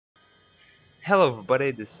Hello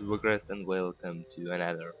everybody, this is Regress and welcome to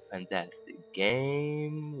another fantastic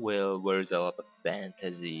game. Well, where's a lot of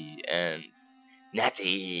fantasy and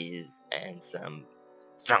natties and some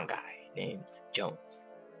strong guy named Jones,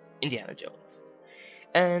 Indiana Jones.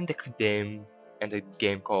 And the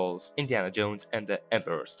game calls Indiana Jones and the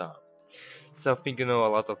Emperor's Thumb. So I think you know a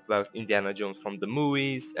lot about Indiana Jones from the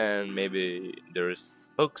movies and maybe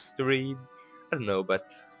there's books to read. I don't know, but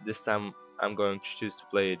this time I'm going to choose to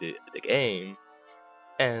play the game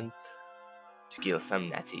and to kill some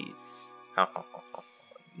natties.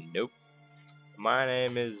 Nope. My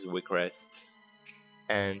name is Wickrest,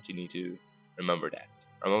 and you need to remember that.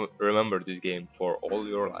 Remember this game for all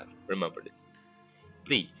your life. Remember this.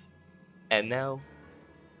 Please. And now,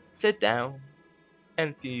 sit down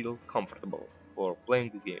and feel comfortable for playing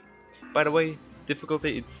this game. By the way,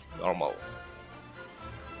 difficulty it's normal.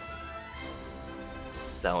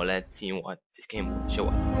 So let's see what this game will show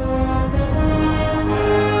us.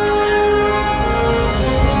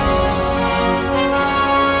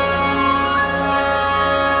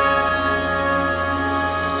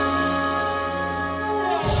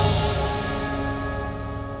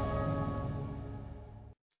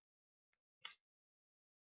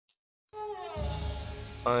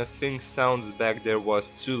 I think sounds back there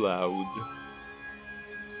was too loud.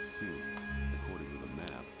 According to the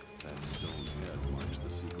map, that stone head marks the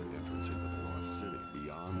secret entrance into the Lost City.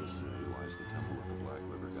 Beyond the city lies the Temple of the Black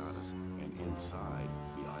River Goddess, and inside,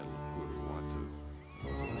 the Isle of Kuruwatu.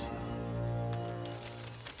 Listen up.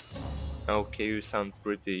 Okay, you sound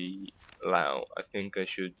pretty loud. I think I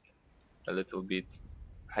should a little bit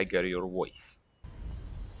higher your voice.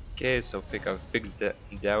 Okay, so fix the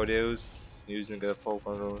audios using a full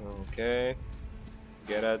control. Okay,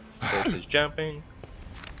 get it. Space is jumping.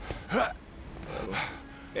 Well,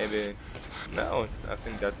 maybe no. I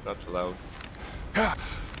think that's not too loud.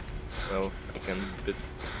 Well, I can bit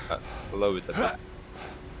lower it a bit.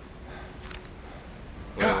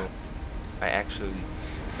 Well, I actually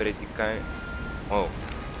pretty kind. Oh,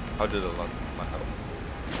 how did I lost my health?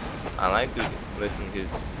 I like to listen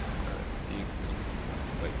his see.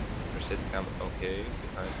 Wait, reset camera. Okay,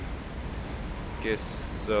 behind. Okay,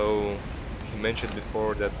 so he mentioned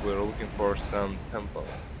before that we're looking for some temple.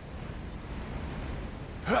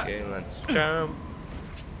 Okay, let's jump.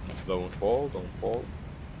 Don't fall, don't fall.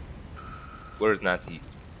 Where's Nazis?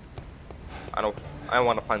 I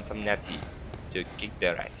wanna find some Nazis to kick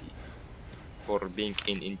their asses for being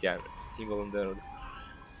in Indiana. Single in there.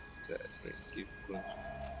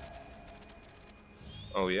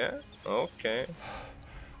 Oh yeah? Okay.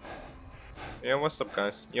 Yeah, what's up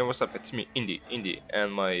guys? Yeah, what's up? It's me, Indy,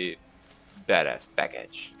 and my badass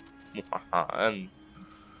package. And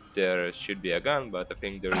there should be a gun, but I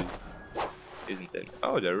think there isn't any.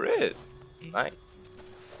 Oh, there is. Nice.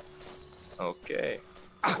 Okay.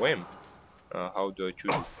 Wham. How do I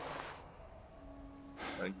choose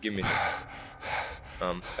it? Give me that.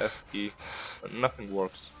 F key. Nothing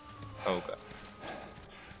works. Okay.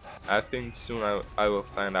 I think soon I will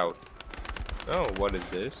find out. Oh, what is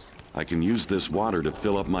this? I can use this water to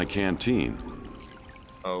fill up my canteen.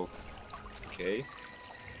 Okay.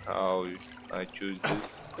 How I choose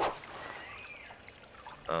this?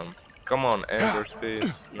 Come on, enter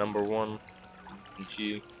space number 1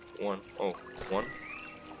 G1. Oh, 1.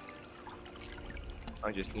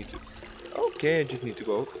 I just need to. Okay, I just need to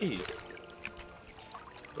go E.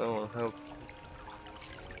 So help.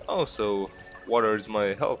 Also, water is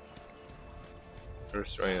my help.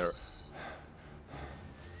 Restrainer.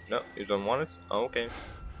 No, you don't want it? Oh, okay.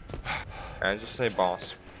 And just say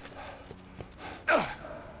boss.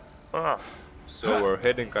 Ah, so we're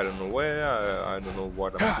heading I don't know where, I don't know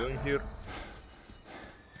what I'm doing here.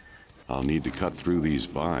 I'll need to cut through these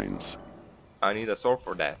vines. I need a sword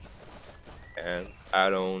for that. And I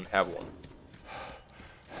don't have one.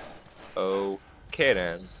 Okay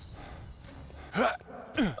then.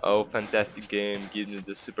 Oh, fantastic game, give me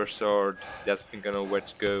the super sword, that think I know where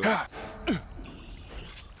to go.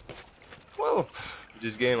 Well,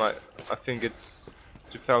 this game, I think it's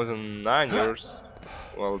 2009 years.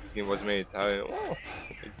 Well, this game was made. Well,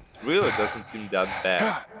 it really doesn't seem that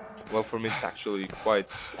bad. Well, for me, it's actually quite.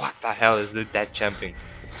 What the hell is it? That jumping?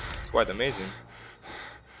 It's quite amazing.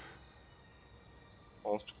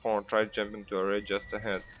 Also, try jumping to a red just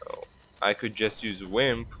ahead. Oh, I could just use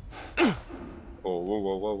Wimp. Oh,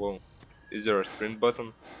 whoa. Is there a sprint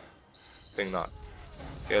button? Think not.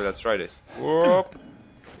 Okay, let's try this. Whoop.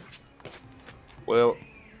 Well,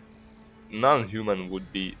 non-human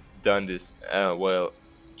would be done this. Well,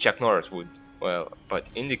 Chuck Norris would. Well,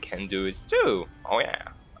 but Indy can do it too. Oh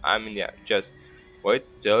yeah. I mean, yeah. Just wait.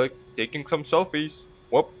 Taking some selfies.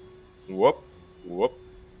 Whoop, whoop. Whoop.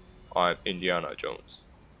 I'm Indiana Jones.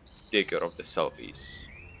 Taker of the selfies.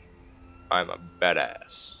 I'm a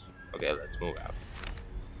badass. Okay, let's move out.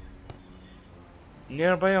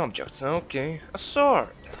 Nearby objects, okay. A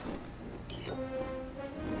sword.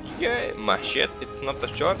 Yeah, my shit, it's not a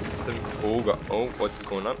shot, it's an... Oh god, oh, what is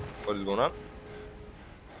going on? What is going on?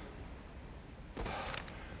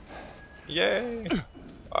 Yay!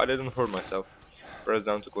 I didn't hurt myself. Press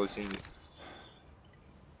down to close in.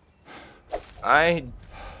 I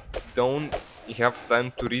don't have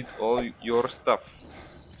time to read all your stuff.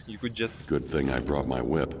 You could just... Good thing I brought my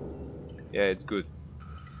whip. Yeah, it's good.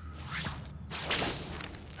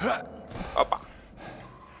 Oppa.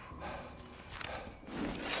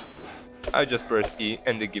 I just press E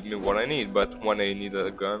and they give me what I need, but when I need a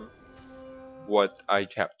gun, what I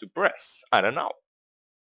have to press, I don't know.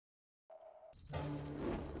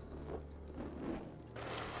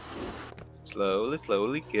 Slowly,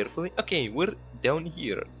 slowly, carefully. Okay, we're down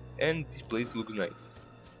here, and this place looks nice.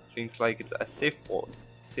 Seems like it's a safe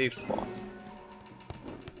spot.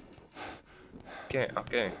 Okay,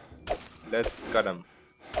 okay. Let's cut them.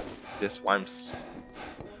 The swamps.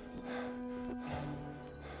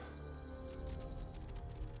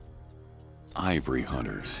 Ivory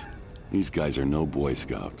hunters. These guys are no Boy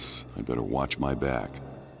Scouts. I better watch my back.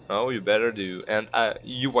 Oh, you better do. And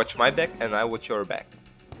you watch my back, and I watch your back.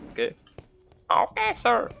 Okay? Okay,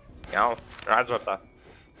 sir. Yeah, roger that.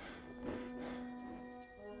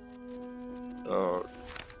 Oh.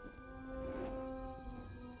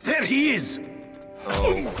 There he is!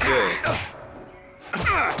 Okay.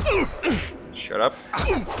 Shut up.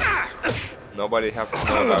 Nobody have to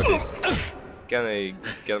know about this. Can I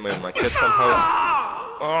get my machete somehow?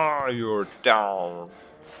 Oh, you're down.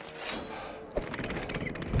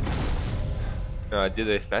 Did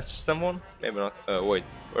I smash someone? Maybe not. Wait.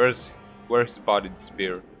 Where's the body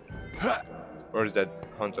disappeared? Where's that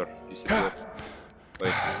hunter disappeared?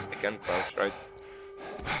 Wait, I can crouch, right?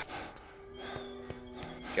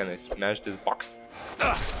 Can I smash this box?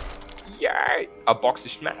 Yay! A box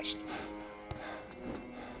is smashed.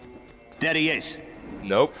 There he is.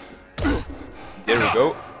 Nope. There we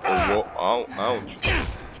go. Oh, whoa. Ow, ouch.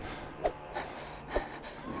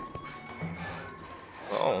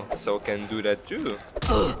 Oh, so can do that too.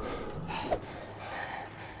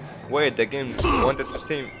 Wait, the game wanted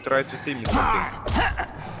to try to say me something.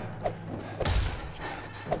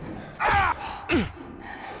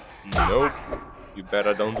 Nope. You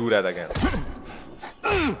better don't do that again.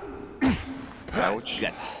 Ouch.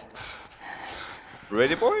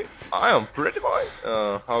 Ready, boy? I am pretty boy.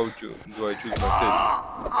 How do I choose my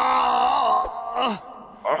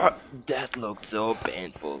fist? That looked so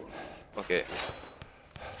painful. Okay.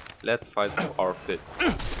 Let's fight for our fits.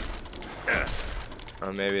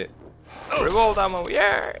 Maybe revolt ammo.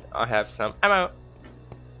 Yeah, I have some ammo.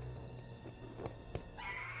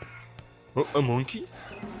 Oh, a monkey?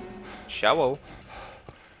 Shovel.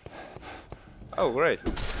 Oh, great.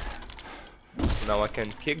 Now I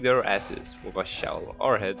can kick their asses with a shovel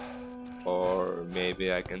or head. Or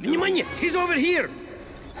maybe I can do... Внимание! He's over here!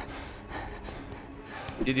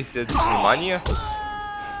 Did he say Vнимание?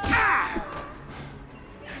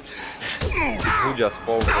 Who just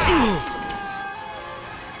fall?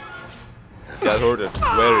 That hurted.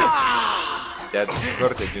 Very. That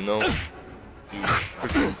hurted, you know. You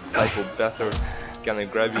freaking psycho bastard. Can I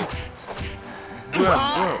grab you?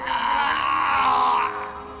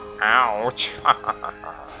 Ouch.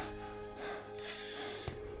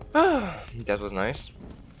 That was nice.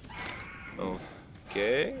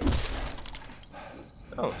 Okay.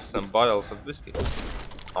 Oh, some bottles of whiskey.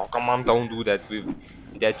 Oh, come on, don't do that with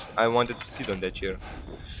that. I wanted to sit on that chair.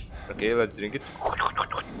 Okay, let's drink it.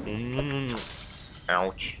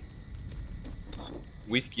 Ouch.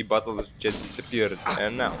 Whiskey bottles just disappeared,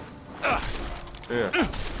 and now.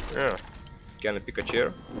 Yeah. Can I pick a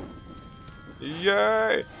chair?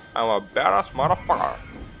 Yay! I'm a badass motherfucker.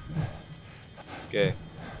 Okay.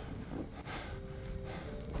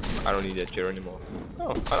 I don't need that chair anymore.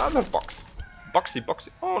 Oh, another box. Boxy.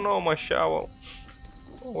 Oh no, my shovel.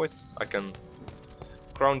 Oh wait, I can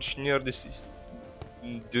crouch near this.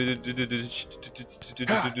 I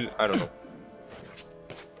don't know.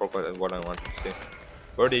 Forgot what I wanted to say.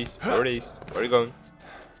 Birdies. Where are you going?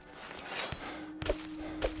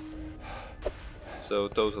 So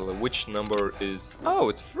totally, which number is... Oh,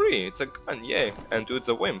 it's free. It's a gun, yay. And it's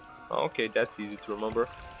a wimp. Okay, that's easy to remember.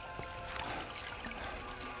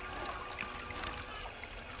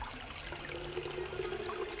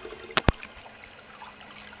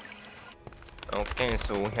 Okay,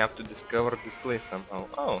 so we have to discover this place somehow.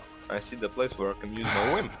 Oh, I see the place where I can use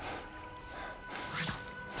my wimp.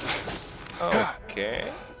 Oh,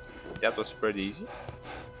 Okay, that was pretty easy.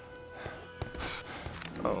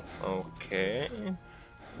 Oh, okay.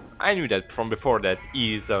 I knew that from before that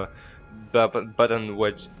E is a button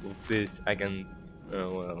which with this I can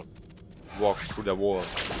well, walk through the wall.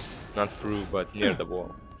 Not through, but near the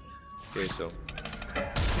wall. Okay, so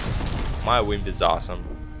my wind is awesome,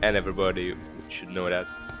 and everybody should know that.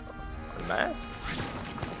 Unmask?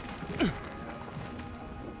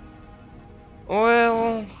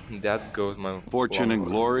 Well, that goes my Fortune and plumber.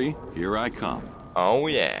 glory, here I come. Oh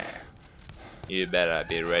yeah. You better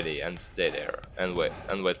be ready and stay there and wait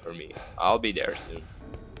for me. I'll be there soon.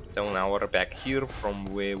 So now we're back here from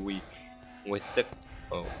where we stuck.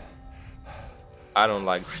 Oh, I don't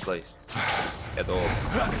like this place at all.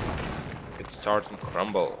 It's starting to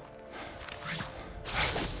crumble.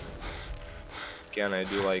 Can I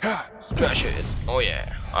do like smash it? Oh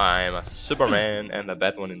yeah, I'm a Superman and a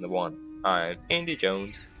Batman in the one. I'm Indy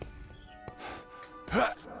Jones.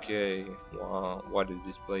 Okay, wow, what is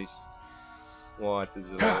this place? What is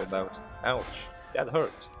it all about? Ouch, that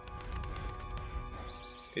hurt.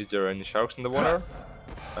 Is there any sharks in the water?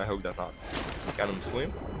 I hope that not. Can I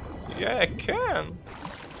swim? Yeah, I can.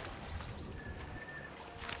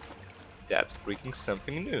 That's freaking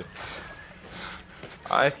something new.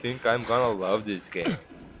 I think I'm gonna love this game.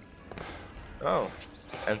 Oh,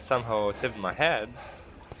 and somehow I saved my head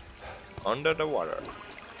under the water.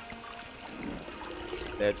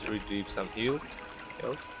 Let's retrieve some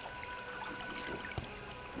health.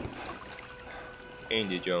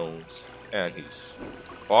 Indy Jones and his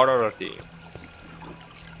part of our team.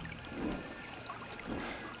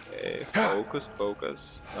 Okay, focus,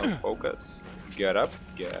 focus, now focus. Get up,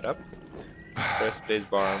 get up. Press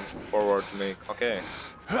spacebar and forward to make. Okay,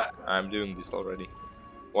 I'm doing this already.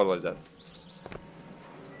 What was that?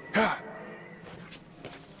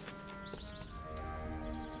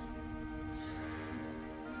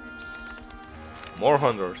 More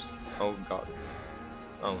hunters. Oh god.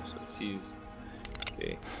 Oh, so it's easy.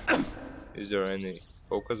 Okay. Is there any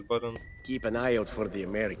focus button? Keep an eye out for the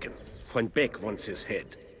American. When Beck wants his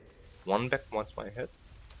head. One back wants my head?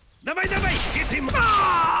 Давай, давай! Get him!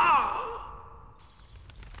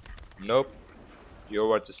 Nope. You're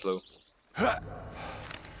way too slow.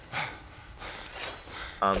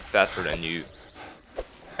 I'm faster than you.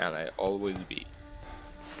 And I always be.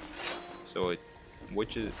 So it...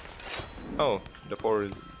 which is... oh,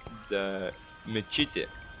 the machete.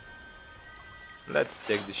 Let's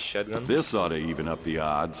take the shotgun. This ought to even up the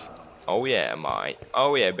odds. Oh yeah, mate.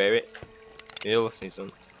 Oh yeah, baby. You'll see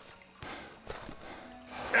some.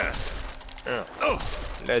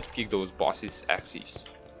 Let's kick those bosses' axes.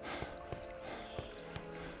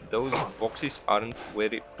 Those boxes aren't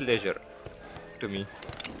very pleasure to me.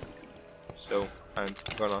 So I'm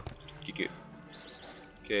gonna kick it.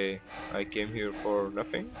 Okay, I came here for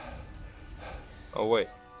nothing. Oh wait,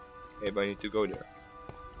 maybe I need to go there.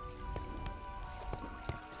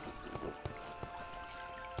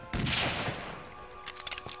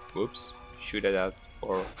 Whoops, shoot it out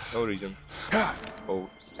for no reason. Oh,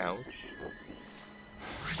 ouch.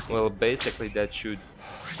 Well, basically that should...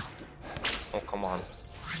 oh, come on.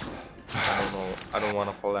 I don't know, I don't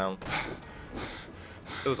wanna fall down.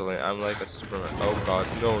 Totally, I'm like a Superman. Oh god,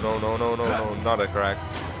 no, no, no, no, no, no, not a crack.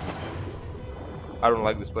 I don't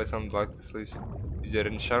like this place, I don't like this place. Is there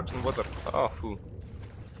any sharks in water? Oh, phew.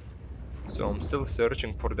 So I'm still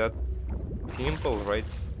searching for that temple, right?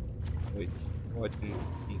 Wait, what is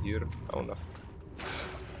in here? Oh no.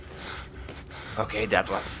 Okay, that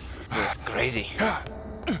was crazy.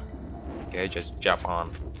 Okay, just jump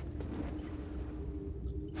on.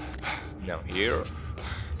 Now here.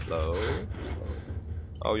 Slow, slow.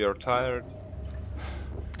 Oh, you're tired?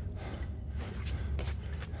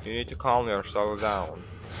 You need to calm yourself down.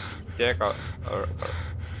 Take a...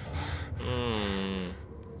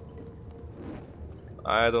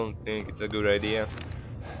 I don't think it's a good idea.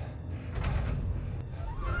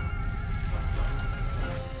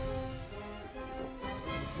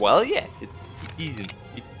 Well, yes, it isn't.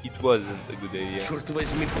 It wasn't a good idea. Черт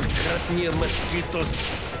возьми, пократнее москитос!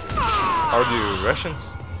 Are you Russians?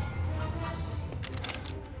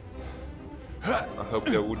 I hope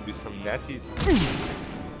there would be some Nazis.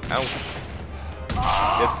 Ouch.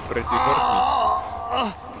 That's pretty hurt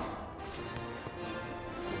me.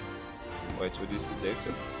 Wait, so this is the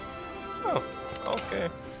exit? Oh, okay.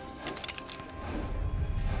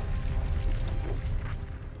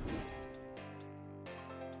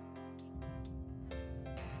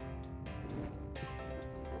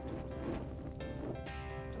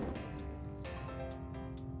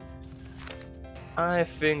 I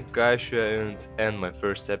think I should end my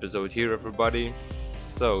first episode here, everybody.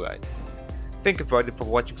 So guys, Thank you everybody for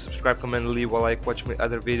watching, subscribe, comment, leave a like, watch my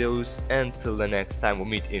other videos, and till the next time we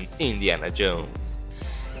meet in Indiana Jones.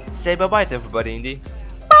 Say bye bye to everybody, Indy.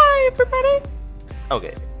 Bye everybody!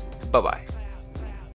 Okay, bye bye.